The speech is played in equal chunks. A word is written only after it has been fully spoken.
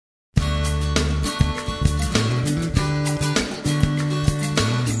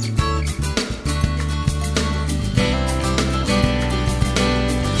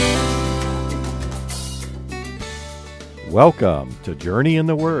Welcome to Journey in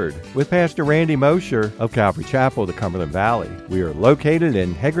the Word with Pastor Randy Mosher of Calvary Chapel, the Cumberland Valley. We are located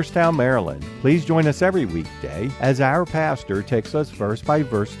in Hagerstown, Maryland. Please join us every weekday as our pastor takes us verse by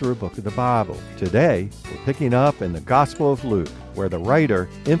verse through a book of the Bible. Today, we're picking up in the Gospel of Luke, where the writer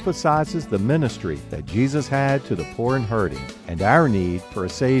emphasizes the ministry that Jesus had to the poor and hurting and our need for a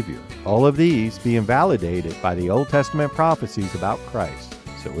Savior. All of these being validated by the Old Testament prophecies about Christ.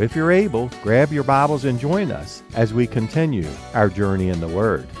 So if you're able, grab your Bibles and join us as we continue our journey in the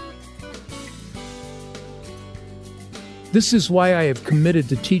Word. This is why I have committed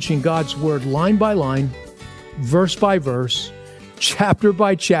to teaching God's Word line by line, verse by verse, chapter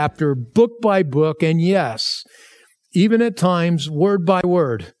by chapter, book by book, and yes, even at times, word by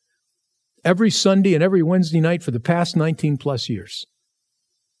word, every Sunday and every Wednesday night for the past 19 plus years.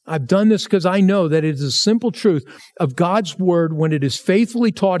 I've done this because I know that it is a simple truth of God's Word when it is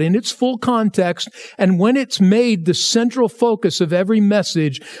faithfully taught in its full context and when it's made the central focus of every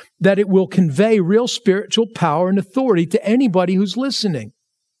message, that it will convey real spiritual power and authority to anybody who's listening.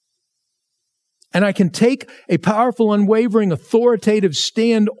 And I can take a powerful, unwavering, authoritative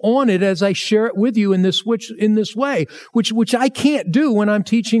stand on it as I share it with you in this way, which I can't do when I'm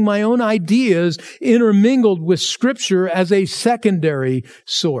teaching my own ideas intermingled with Scripture as a secondary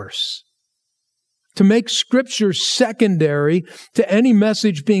source. To make Scripture secondary to any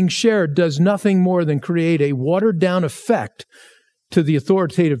message being shared does nothing more than create a watered-down effect to the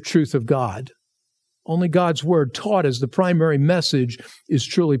authoritative truth of God. Only God's Word taught as the primary message is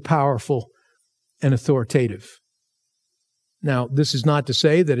truly powerful and authoritative. Now, this is not to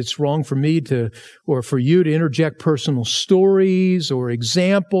say that it's wrong for me or for you to interject personal stories or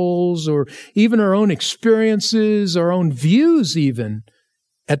examples or even our own experiences, our own views even,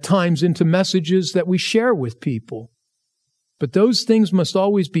 at times into messages that we share with people. But those things must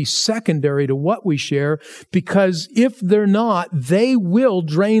always be secondary to what we share, because if they're not, they will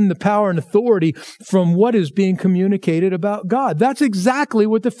drain the power and authority from what is being communicated about God. That's exactly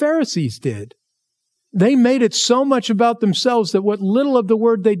what the Pharisees did. They made it so much about themselves that what little of the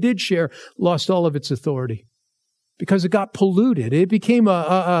word they did share lost all of its authority because it got polluted. It became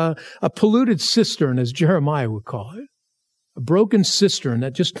a polluted cistern, as Jeremiah would call it. A broken cistern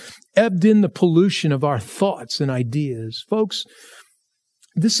that just ebbed in the pollution of our thoughts and ideas. Folks,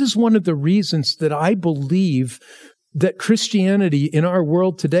 this is one of the reasons that I believe that Christianity in our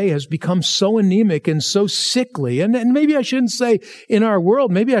world today has become so anemic and so sickly. And maybe I shouldn't say in our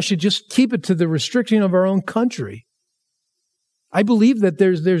world. Maybe I should just keep it to the restriction of our own country. I believe that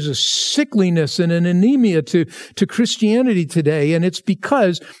there's a sickliness and an anemia to Christianity today, and it's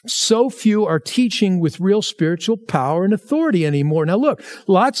because so few are teaching with real spiritual power and authority anymore. Now look,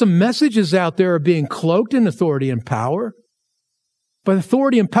 lots of messages out there are being cloaked in authority and power. But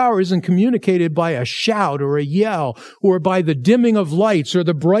authority and power isn't communicated by a shout or a yell or by the dimming of lights or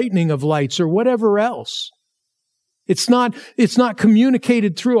the brightening of lights or whatever else. It's not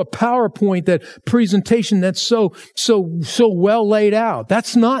communicated through a PowerPoint, that presentation that's so well laid out.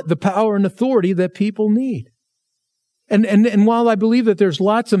 That's not the power and authority that people need. And while I believe that there's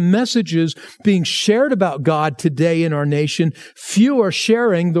lots of messages being shared about God today in our nation, few are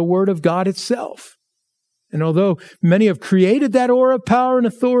sharing the Word of God itself. And although many have created that aura of power and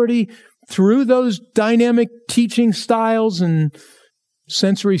authority through those dynamic teaching styles and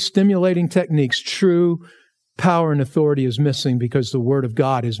sensory stimulating techniques, true power and authority is missing because the Word of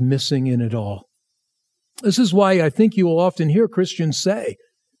God is missing in it all. This is why I think you will often hear Christians say,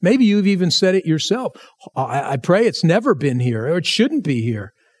 maybe you've even said it yourself, I pray it's never been here, or it shouldn't be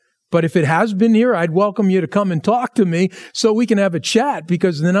here. But if it has been here, I'd welcome you to come and talk to me so we can have a chat,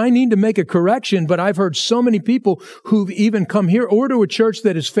 because then I need to make a correction. But I've heard so many people who've even come here or to a church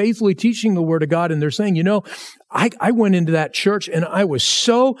that is faithfully teaching the Word of God, and they're saying, I went into that church and I was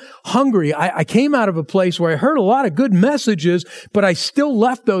so hungry. I came out of a place where I heard a lot of good messages, but I still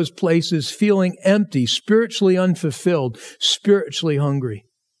left those places feeling empty, spiritually unfulfilled, spiritually hungry.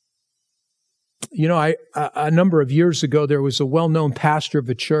 A number of years ago, there was a well-known pastor of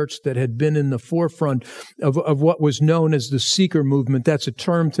a church that had been in the forefront of what was known as the seeker movement. That's a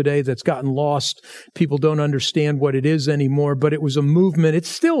term today that's gotten lost. People don't understand what it is anymore, but it was a movement. It's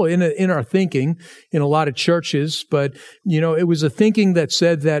still in our thinking in a lot of churches, but, it was a thinking that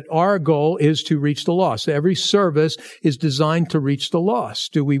said that our goal is to reach the lost. Every service is designed to reach the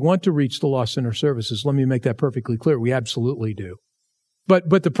lost. Do we want to reach the lost in our services? Let me make that perfectly clear. We absolutely do.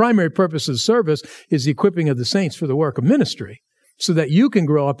 But the primary purpose of the service is the equipping of the saints for the work of ministry, so that you can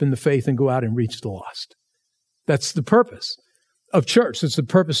grow up in the faith and go out and reach the lost. That's the purpose of church. It's the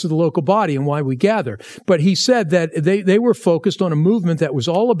purpose of the local body and why we gather. But he said that they were focused on a movement that was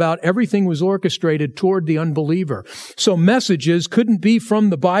all about everything was orchestrated toward the unbeliever. So messages couldn't be from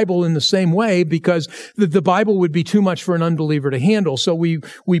the Bible in the same way because the Bible would be too much for an unbeliever to handle. So we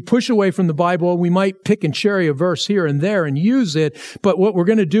push away from the Bible. We might pick and cherry a verse here and there and use it. But what we're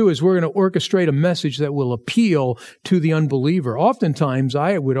going to do is we're going to orchestrate a message that will appeal to the unbeliever. Oftentimes,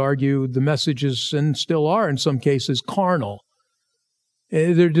 I would argue the messages, and still are in some cases, carnal.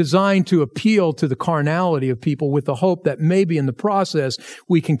 They're designed to appeal to the carnality of people with the hope that maybe in the process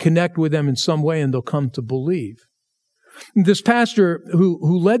we can connect with them in some way and they'll come to believe. This pastor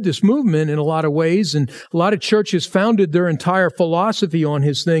who led this movement in a lot of ways, and a lot of churches founded their entire philosophy on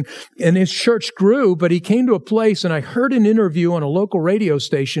his thing, and his church grew, but he came to a place, and I heard an interview on a local radio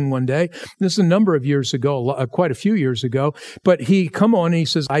station one day. This is a number of years ago, quite a few years ago, but he come on and he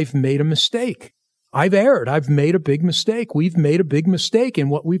says, I've made a mistake. I've erred. I've made a big mistake. We've made a big mistake in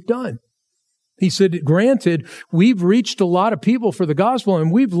what we've done. He said, granted, we've reached a lot of people for the gospel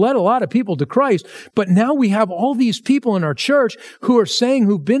and we've led a lot of people to Christ, but now we have all these people in our church who are saying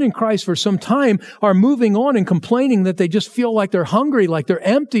who've been in Christ for some time are moving on and complaining that they just feel like they're hungry, like they're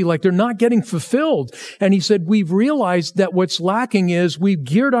empty, like they're not getting fulfilled. And he said, we've realized that what's lacking is we've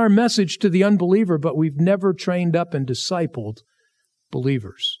geared our message to the unbeliever, but we've never trained up and discipled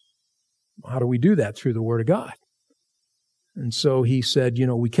believers. How do we do that? Through the Word of God. And so he said,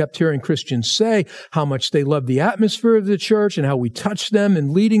 we kept hearing Christians say how much they love the atmosphere of the church and how we touch them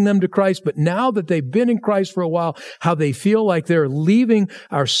in leading them to Christ. But now that they've been in Christ for a while, how they feel like they're leaving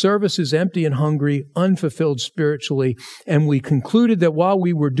our services empty and hungry, unfulfilled spiritually. And we concluded that while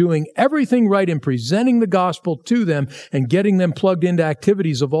we were doing everything right in presenting the gospel to them and getting them plugged into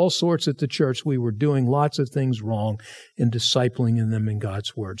activities of all sorts at the church, we were doing lots of things wrong in discipling them in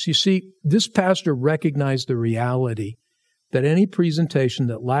God's words. You see, this pastor recognized the reality that any presentation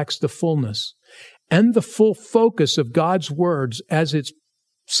that lacks the fullness and the full focus of God's words as its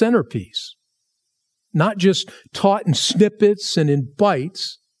centerpiece, not just taught in snippets and in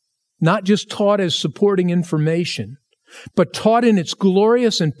bites, not just taught as supporting information, but taught in its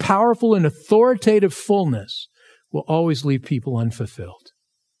glorious and powerful and authoritative fullness, will always leave people unfulfilled.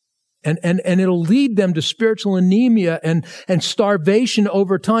 And it'll lead them to spiritual anemia and starvation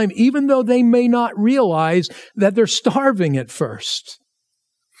over time, even though they may not realize that they're starving at first.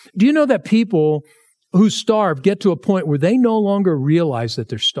 Do you know that people who starve get to a point where they no longer realize that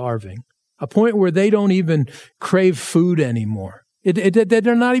they're starving? A point where they don't even crave food anymore.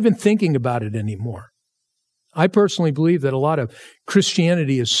 They're not even thinking about it anymore. I personally believe that a lot of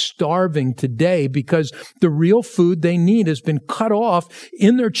Christianity is starving today because the real food they need has been cut off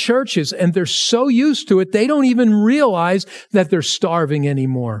in their churches, and they're so used to it, they don't even realize that they're starving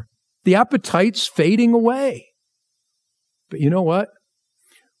anymore. The appetite's fading away. But you know what?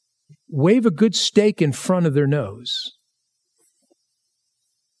 Wave a good steak in front of their nose.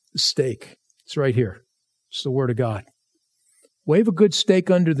 The steak. It's right here. It's the Word of God. Wave a good steak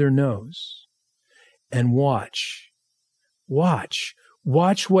under their nose. And watch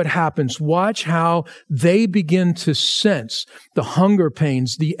what happens. Watch how they begin to sense the hunger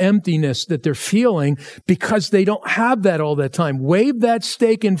pains, the emptiness that they're feeling because they don't have that all that time. Wave that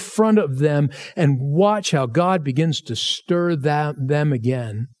steak in front of them and watch how God begins to stir them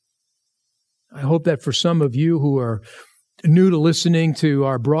again. I hope that for some of you who are new to listening to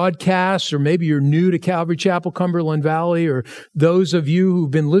our broadcasts, or maybe you're new to Calvary Chapel, Cumberland Valley, or those of you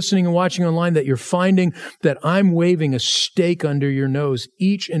who've been listening and watching online, that you're finding that I'm waving a steak under your nose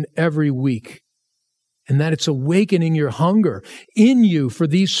each and every week, and that it's awakening your hunger in you for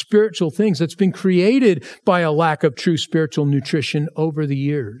these spiritual things that's been created by a lack of true spiritual nutrition over the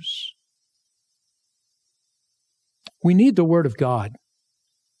years. We need the Word of God,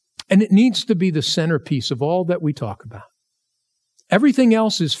 and it needs to be the centerpiece of all that we talk about. Everything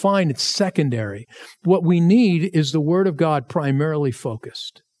else is fine. It's secondary. What we need is the Word of God primarily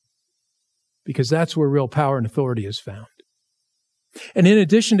focused, because that's where real power and authority is found. And in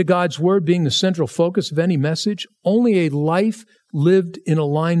addition to God's Word being the central focus of any message, only a life lived in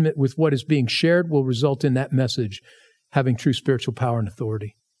alignment with what is being shared will result in that message having true spiritual power and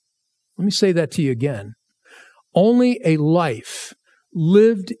authority. Let me say that to you again. Only a life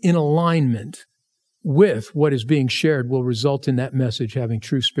lived in alignment with what is being shared will result in that message having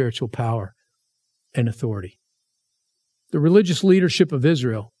true spiritual power and authority. The religious leadership of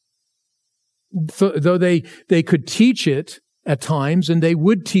Israel, though they could teach it at times, and they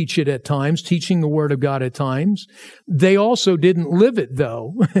would teach it at times, teaching the Word of God at times, they also didn't live it,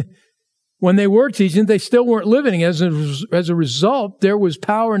 though. When they were teaching, they still weren't living. As a result, there was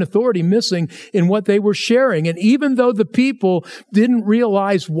power and authority missing in what they were sharing. And even though the people didn't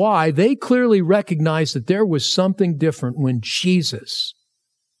realize why, they clearly recognized that there was something different when Jesus,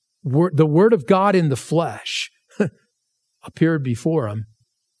 the Word of God in the flesh, appeared before them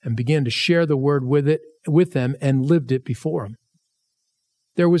and began to share the Word with them and lived it before them.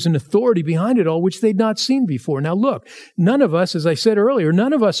 There was an authority behind it all, which they'd not seen before. Now look, none of us, as I said earlier,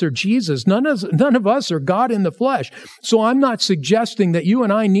 none of us are Jesus. None of us are God in the flesh. So I'm not suggesting that you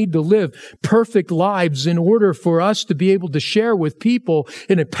and I need to live perfect lives in order for us to be able to share with people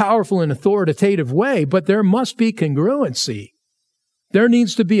in a powerful and authoritative way, but there must be congruency. There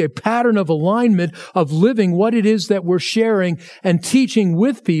needs to be a pattern of alignment of living what it is that we're sharing and teaching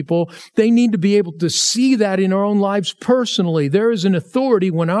with people. They need to be able to see that in our own lives personally. There is an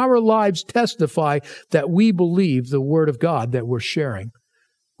authority when our lives testify that we believe the Word of God that we're sharing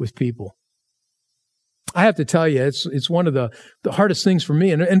with people. I have to tell you, it's one of the hardest things for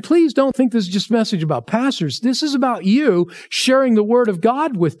me. And please don't think this is just a message about pastors. This is about you sharing the Word of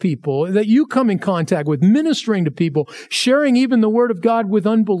God with people that you come in contact with, ministering to people, sharing even the Word of God with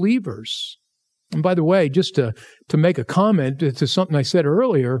unbelievers. And by the way, just to make a comment to something I said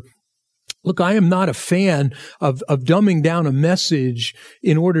earlier, look, I am not a fan of dumbing down a message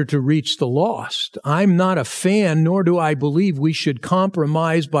in order to reach the lost. I'm not a fan, nor do I believe we should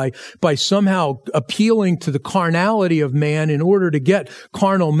compromise by somehow appealing to the carnality of man in order to get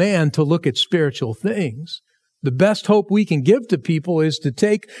carnal man to look at spiritual things. The best hope we can give to people is to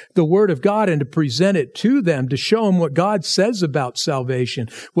take the Word of God and to present it to them, to show them what God says about salvation,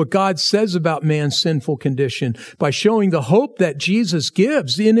 what God says about man's sinful condition, by showing the hope that Jesus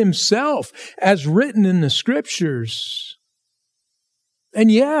gives in Himself as written in the Scriptures.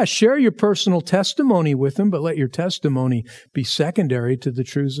 And yeah, share your personal testimony with them, but let your testimony be secondary to the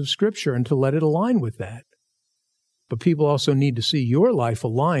truths of Scripture and to let it align with that. But people also need to see your life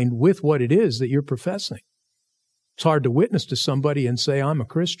aligned with what it is that you're professing. It's hard to witness to somebody and say, I'm a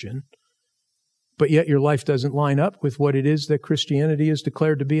Christian, but yet your life doesn't line up with what it is that Christianity is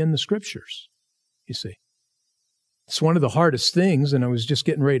declared to be in the Scriptures, you see. It's one of the hardest things, and I was just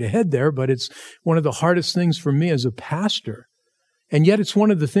getting ready to head there, but it's one of the hardest things for me as a pastor. And yet it's one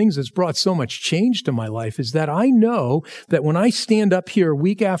of the things that's brought so much change to my life is that I know that when I stand up here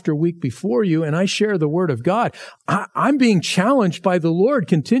week after week before you and I share the Word of God, I'm being challenged by the Lord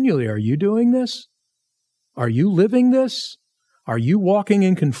continually. Are you doing this? Are you living this? Are you walking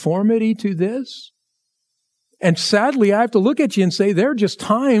in conformity to this? And sadly, I have to look at you and say, there are just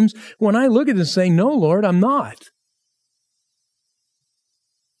times when I look at this and say, no, Lord, I'm not.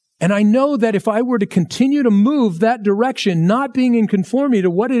 And I know that if I were to continue to move that direction, not being in conformity to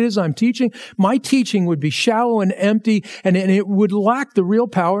what it is I'm teaching, my teaching would be shallow and empty, and it would lack the real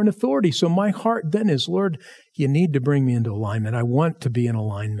power and authority. So my heart then is, Lord, you need to bring me into alignment. I want to be in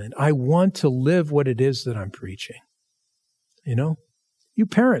alignment. I want to live what it is that I'm preaching. You know, you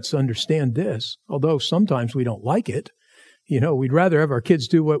parents understand this, although sometimes we don't like it. You know, we'd rather have our kids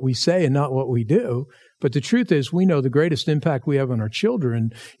do what we say and not what we do. But the truth is, we know the greatest impact we have on our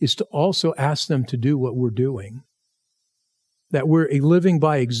children is to also ask them to do what we're doing. That we're living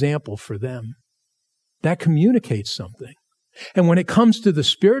by example for them. That communicates something. And when it comes to the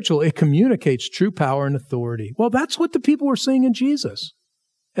spiritual, it communicates true power and authority. Well, that's what the people were seeing in Jesus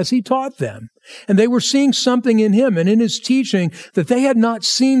as He taught them. And they were seeing something in Him and in His teaching that they had not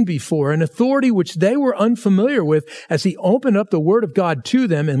seen before, an authority which they were unfamiliar with as He opened up the Word of God to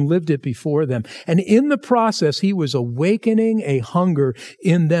them and lived it before them. And in the process, He was awakening a hunger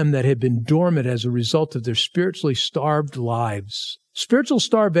in them that had been dormant as a result of their spiritually starved lives. Spiritual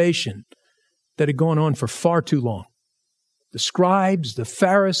starvation that had gone on for far too long. The scribes, the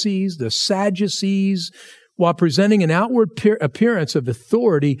Pharisees, the Sadducees, while presenting an outward appearance of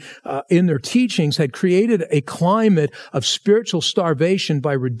authority in their teachings, had created a climate of spiritual starvation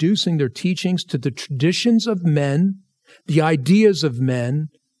by reducing their teachings to the traditions of men, the ideas of men,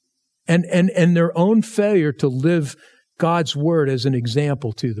 and their own failure to live God's Word as an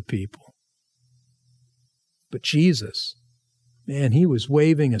example to the people. But Jesus, man, He was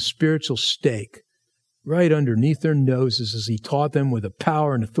waving a spiritual stake right underneath their noses as He taught them with a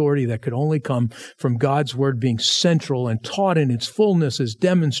power and authority that could only come from God's Word being central and taught in its fullness as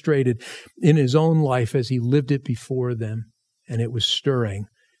demonstrated in His own life as He lived it before them. And it was stirring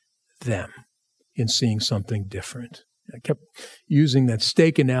them in seeing something different. I kept using that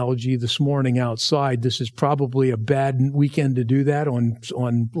steak analogy this morning outside. This is probably a bad weekend to do that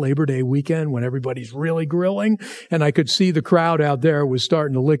on Labor Day weekend when everybody's really grilling. And I could see the crowd out there was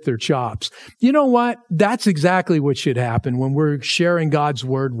starting to lick their chops. You know what? That's exactly what should happen when we're sharing God's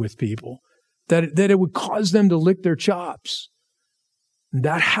Word with people. that it would cause them to lick their chops. And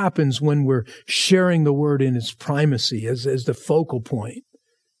that happens when we're sharing the word in its primacy as the focal point,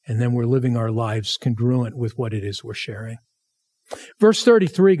 and then we're living our lives congruent with what it is we're sharing. Verse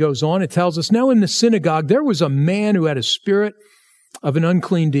 33 goes on. It tells us, now in the synagogue there was a man who had a spirit of an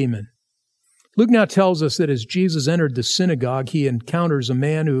unclean demon. Luke now tells us that as Jesus entered the synagogue, he encounters a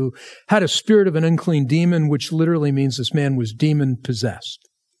man who had a spirit of an unclean demon, which literally means this man was demon-possessed.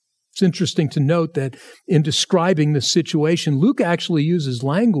 It's interesting to note that in describing the situation, Luke actually uses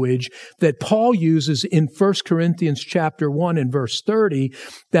language that Paul uses in 1 Corinthians chapter 1 and verse 30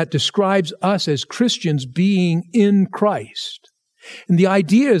 that describes us as Christians being in Christ. And the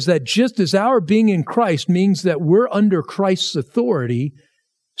idea is that just as our being in Christ means that we're under Christ's authority,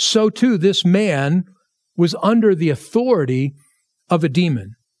 so too this man was under the authority of a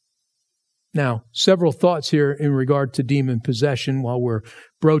demon. Now, several thoughts here in regard to demon possession while we're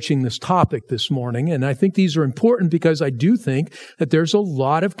broaching this topic this morning. And I think these are important because I do think that there's a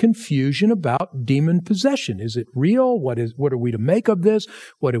lot of confusion about demon possession. Is it real? What are we to make of this?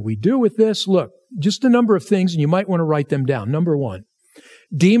 What do we do with this? Look, just a number of things, and you might want to write them down. Number one,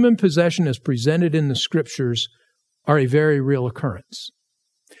 demon possession as presented in the Scriptures are a very real occurrence.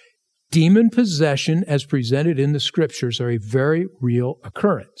 Demon possession as presented in the Scriptures are a very real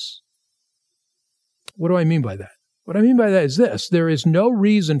occurrence. What do I mean by that? What I mean by that is this. There is no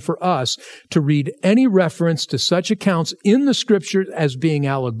reason for us to read any reference to such accounts in the Scriptures as being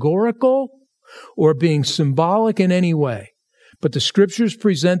allegorical or being symbolic in any way. But the Scriptures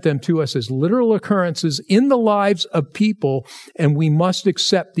present them to us as literal occurrences in the lives of people, and we must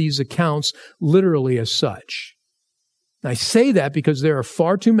accept these accounts literally as such. I say that because there are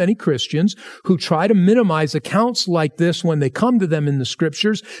far too many Christians who try to minimize accounts like this when they come to them in the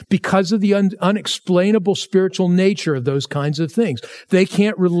Scriptures because of the unexplainable spiritual nature of those kinds of things. They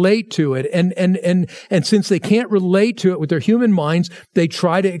can't relate to it. And since they can't relate to it with their human minds, they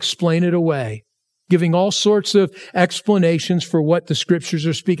try to explain it away, giving all sorts of explanations for what the Scriptures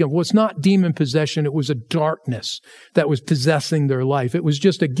are speaking of. Well, it's not demon possession. It was a darkness that was possessing their life. It was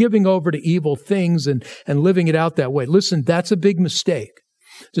just a giving over to evil things and living it out that way. Listen, that's a big mistake.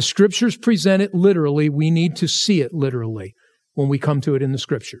 The Scriptures present it literally. We need to see it literally when we come to it in the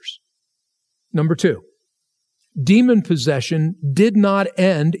Scriptures. Number two, demon possession did not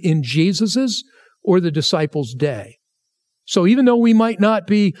end in Jesus's or the disciples' day. So even though we might not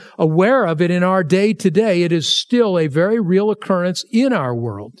be aware of it in our day today, it is still a very real occurrence in our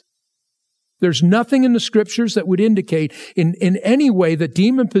world. There's nothing in the Scriptures that would indicate in any way that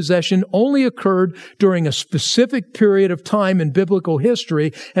demon possession only occurred during a specific period of time in biblical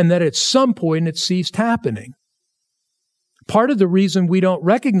history and that at some point it ceased happening. Part of the reason we don't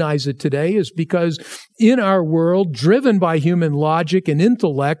recognize it today is because in our world, driven by human logic and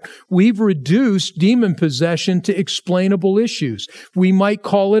intellect, we've reduced demon possession to explainable issues. We might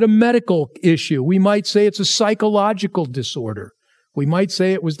call it a medical issue. We might say it's a psychological disorder. We might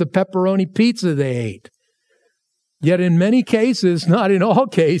say it was the pepperoni pizza they ate. Yet in many cases, not in all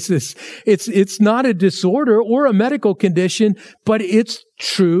cases, it's not a disorder or a medical condition, but it's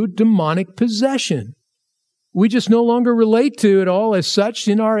true demonic possession. We just no longer relate to it all as such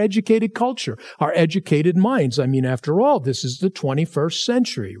in our educated culture, our educated minds. I mean, after all, this is the 21st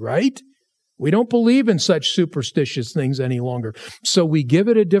century, right? We don't believe in such superstitious things any longer. So we give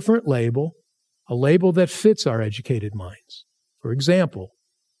it a different label, a label that fits our educated minds. For example,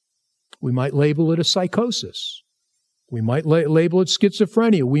 we might label it a psychosis. We might label it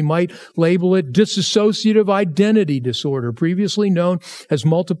schizophrenia. We might label it dissociative identity disorder, previously known as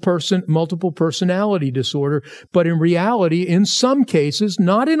multiple personality disorder. But in reality, in some cases,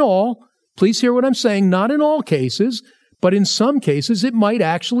 not in all, please hear what I'm saying, not in all cases, but in some cases, it might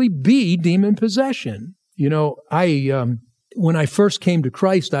actually be demon possession. You know, when I first came to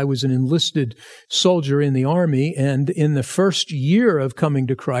Christ, I was an enlisted soldier in the Army, and in the first year of coming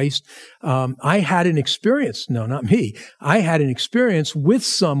to Christ, I had an experience. No, not me. I had an experience with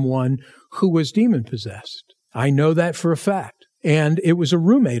someone who was demon-possessed. I know that for a fact. And it was a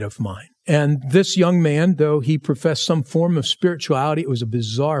roommate of mine. And this young man, though he professed some form of spirituality, it was a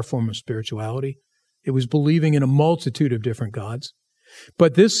bizarre form of spirituality. It was believing in a multitude of different gods.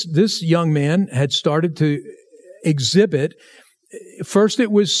 But this young man had started to exhibit, first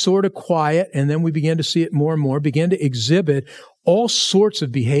it was sort of quiet, and then we began to see it more and more, began to exhibit all sorts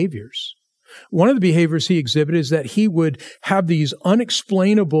of behaviors. One of the behaviors he exhibited is that he would have these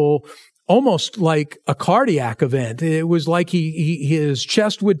unexplainable, almost like a cardiac event. It was like his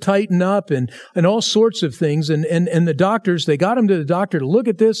chest would tighten up and all sorts of things. And the doctors, they got him to the doctor to look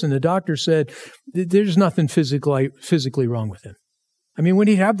at this, and the doctor said, there's nothing physically wrong with him. I mean, when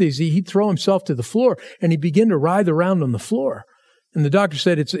he'd have these, he'd throw himself to the floor and he'd begin to writhe around on the floor. And the doctor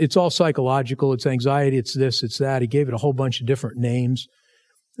said, it's all psychological. It's anxiety. It's this, it's that. He gave it a whole bunch of different names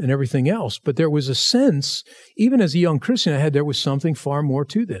and everything else. But there was a sense, even as a young Christian, there was something far more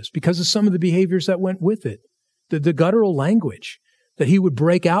to this because of some of the behaviors that went with it. The guttural language that he would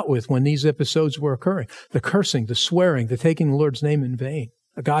break out with when these episodes were occurring. The cursing, the swearing, the taking the Lord's name in vain.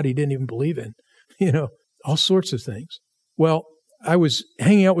 A God he didn't even believe in. All sorts of things. Well, I was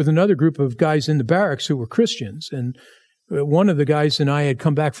hanging out with another group of guys in the barracks who were Christians, and one of the guys and I had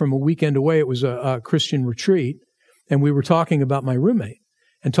come back from a weekend away. It was a Christian retreat, and we were talking about my roommate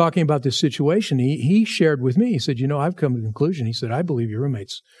and talking about this situation. He shared with me, he said, I've come to the conclusion. He said, I believe your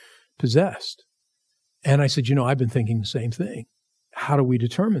roommate's possessed. And I said, I've been thinking the same thing. How do we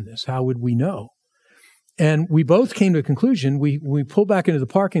determine this? How would we know? And we both came to a conclusion. We pulled back into the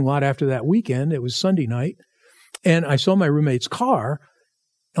parking lot after that weekend. It was Sunday night. And I saw my roommate's car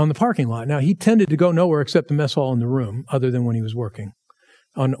on the parking lot. Now, he tended to go nowhere except the mess hall in the room, other than when he was working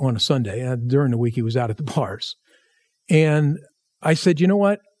on a Sunday. During the week, he was out at the bars. And I said, you know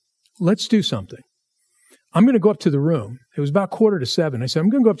what? Let's do something. I'm going to go up to the room. It was about 6:45. I said, I'm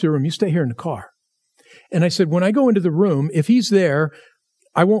going to go up to the room. You stay here in the car. And I said, when I go into the room, if he's there,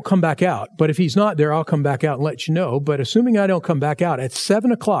 I won't come back out. But if he's not there, I'll come back out and let you know. But assuming I don't come back out, at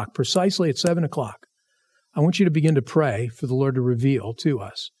 7 o'clock, precisely at 7 o'clock, I want you to begin to pray for the Lord to reveal to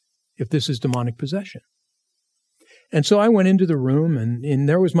us if this is demonic possession. And so I went into the room, and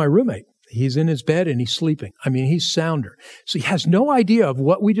there was my roommate. He's in his bed, and he's sleeping. I mean, he's sounder. So he has no idea of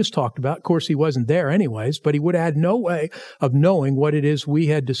what we just talked about. Of course, he wasn't there anyways, but he would have had no way of knowing what it is we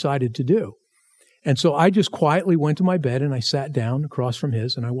had decided to do. And so I just quietly went to my bed, and I sat down across from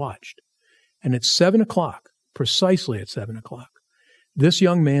his, and I watched. And at 7 o'clock, precisely at 7 o'clock, this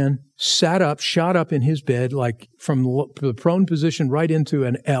young man sat up, shot up in his bed, like from the prone position right into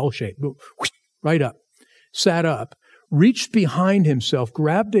an L shape, right up, sat up, reached behind himself,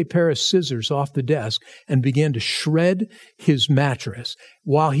 grabbed a pair of scissors off the desk, and began to shred his mattress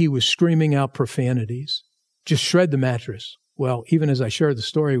while he was screaming out profanities. Just shred the mattress. Well, even as I share the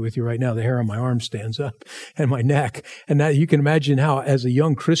story with you right now, the hair on my arm stands up and my neck. And now you can imagine how, as a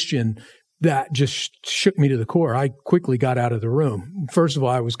young Christian, that just shook me to the core. I quickly got out of the room. First of all,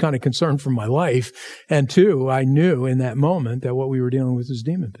 I was kind of concerned for my life. And two, I knew in that moment that what we were dealing with was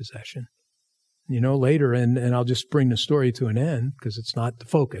demon possession. Later, and I'll just bring the story to an end because it's not the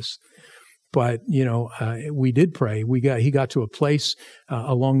focus. But, we did pray. He got to a place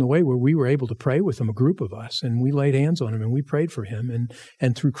along the way where we were able to pray with him, a group of us, and we laid hands on him and we prayed for him.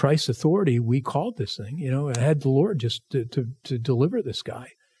 And through Christ's authority, we called this thing. I had the Lord just to deliver this guy.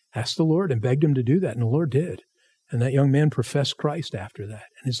 Asked the Lord and begged him to do that, and the Lord did. And that young man professed Christ after that,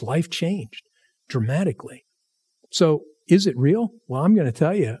 and his life changed dramatically. So is it real? Well, I'm going to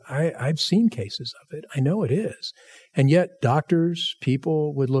tell you, I've seen cases of it. I know it is. And yet doctors,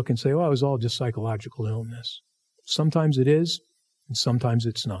 people would look and say, oh, it was all just psychological illness. Sometimes it is, and sometimes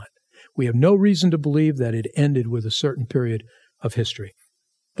it's not. We have no reason to believe that it ended with a certain period of history.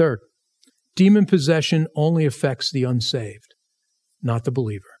 Third, demon possession only affects the unsaved, not the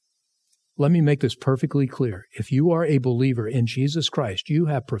believer. Let me make this perfectly clear. If you are a believer in Jesus Christ, you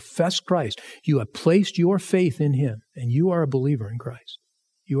have professed Christ, you have placed your faith in Him, and you are a believer in Christ.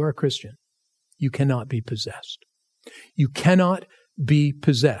 You are a Christian. You cannot be possessed. You cannot be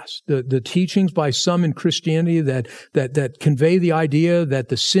possessed. The teachings by some in Christianity that convey the idea that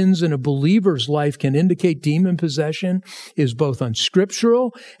the sins in a believer's life can indicate demon possession is both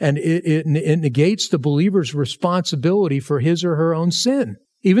unscriptural, and it negates the believer's responsibility for his or her own sin.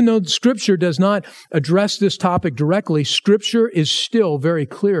 Even though Scripture does not address this topic directly, Scripture is still very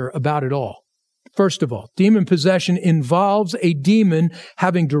clear about it all. First of all, demon possession involves a demon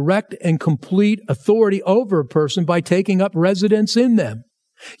having direct and complete authority over a person by taking up residence in them.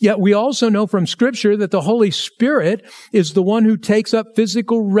 Yet we also know from Scripture that the Holy Spirit is the one who takes up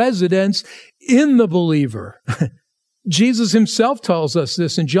physical residence in the believer. Jesus himself tells us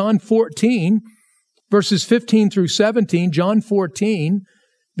this in John 14, verses 15 through 17, John 14,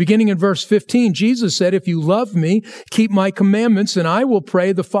 beginning in verse 15, Jesus said, "If you love me, keep my commandments, and I will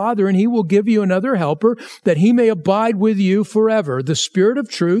pray the Father, and he will give you another helper, that he may abide with you forever, the Spirit of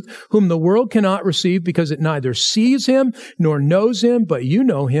truth, whom the world cannot receive, because it neither sees him nor knows him, but you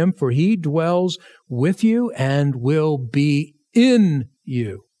know him, for he dwells with you and will be in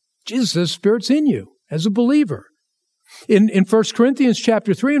you." Jesus' Spirit's in you as a believer. In 1 Corinthians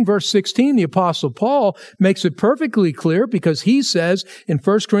chapter 3 and verse 16, the Apostle Paul makes it perfectly clear because he says in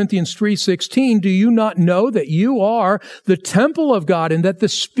 1 Corinthians 3:16, do you not know that you are the temple of God and that the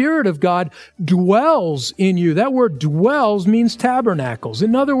Spirit of God dwells in you? That word dwells means tabernacles.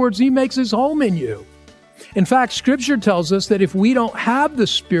 In other words, he makes his home in you. In fact, Scripture tells us that if we don't have the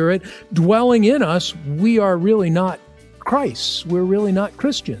Spirit dwelling in us, we are really not Christ. We're really not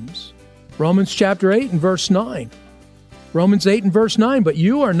Christians. Romans chapter 8 and verse 9. Romans 8 and verse 9, but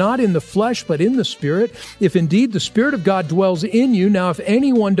you are not in the flesh, but in the Spirit, if indeed the Spirit of God dwells in you. Now, if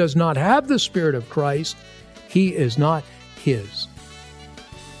anyone does not have the Spirit of Christ, he is not his.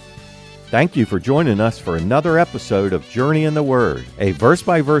 Thank you for joining us for another episode of Journey in the Word, a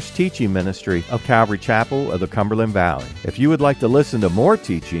verse-by-verse teaching ministry of Calvary Chapel of the Cumberland Valley. If you would like to listen to more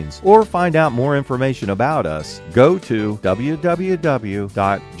teachings or find out more information about us, go to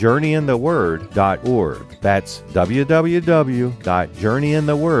www.journeyintheword.org. That's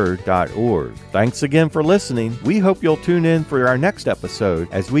www.journeyintheword.org. Thanks again for listening. We hope you'll tune in for our next episode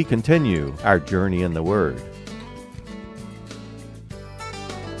as we continue our Journey in the Word.